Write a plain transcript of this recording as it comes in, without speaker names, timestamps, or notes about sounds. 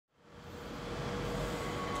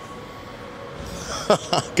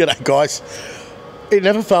G'day guys. It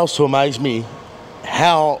never fails to amaze me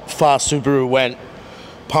how far Subaru went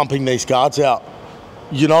pumping these guards out.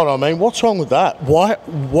 You know what I mean? What's wrong with that? Why?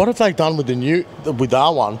 What have they done with with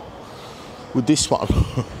our one? With this one?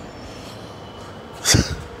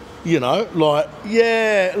 You know, like,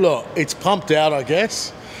 yeah, look, it's pumped out, I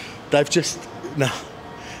guess. They've just,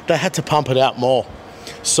 they had to pump it out more.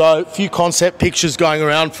 So, a few concept pictures going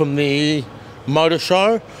around from the motor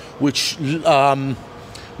show, which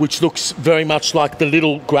looks very much like the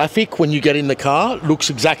little graphic when you get in the car. It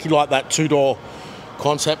looks exactly like that two-door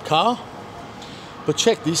concept car. But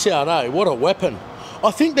check this out, eh? What a weapon. I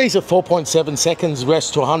think these are 4.7 seconds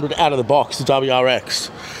rest to 100 out of the box, the WRX.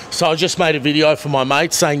 So I just made a video for my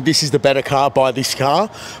mate saying this is the better car, buy this car.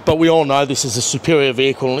 But we all know this is a superior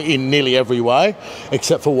vehicle in nearly every way,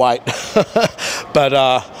 except for weight. But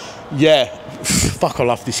yeah, fuck, I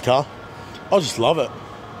love this car. I just love it.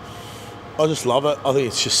 I just love it. I think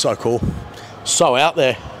it's just so cool. So out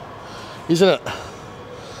there, isn't it?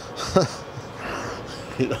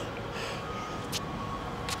 You know.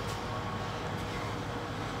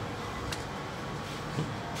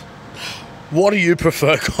 What do you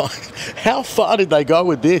prefer, guys? How far did they go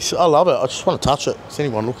with this? I love it. I just want to touch it. Is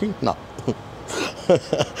anyone looking? No.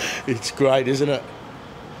 It's great, isn't it?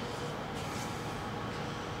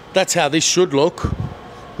 That's how this should look.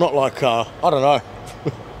 Not like, I don't know.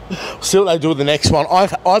 See what they do with the next one. I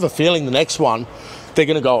have a feeling the next one, they're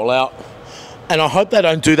going to go all out. And I hope they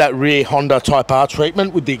don't do that rear Honda Type R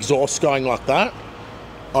treatment with the exhaust going like that.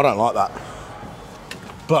 I don't like that.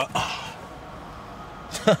 But...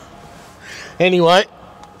 Anyway,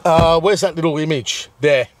 where's that little image?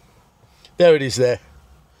 There. There it is there.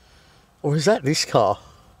 Or is that this car?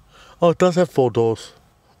 Oh, it does have 4 doors.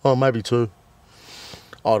 Oh, maybe 2.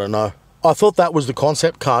 I don't know. I thought that was the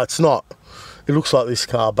concept car. It's not. It looks like this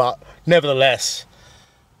car, but nevertheless.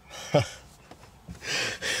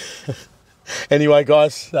 Anyway,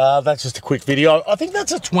 guys, that's just a quick video. I think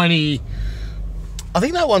that's a 20... I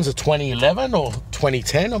think that one's a 2011 or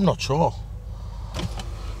 2010. I'm not sure.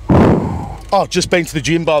 Oh, just been to the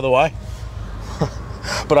gym, by the way.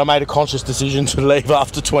 But I made a conscious decision to leave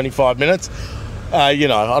after 25 minutes. You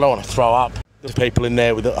know, I don't want to throw up. There's people in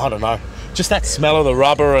there with, I don't know, just that smell of the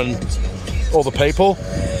rubber and all the people.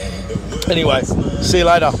 Anyway, see you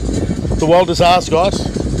later. The world is ours, guys.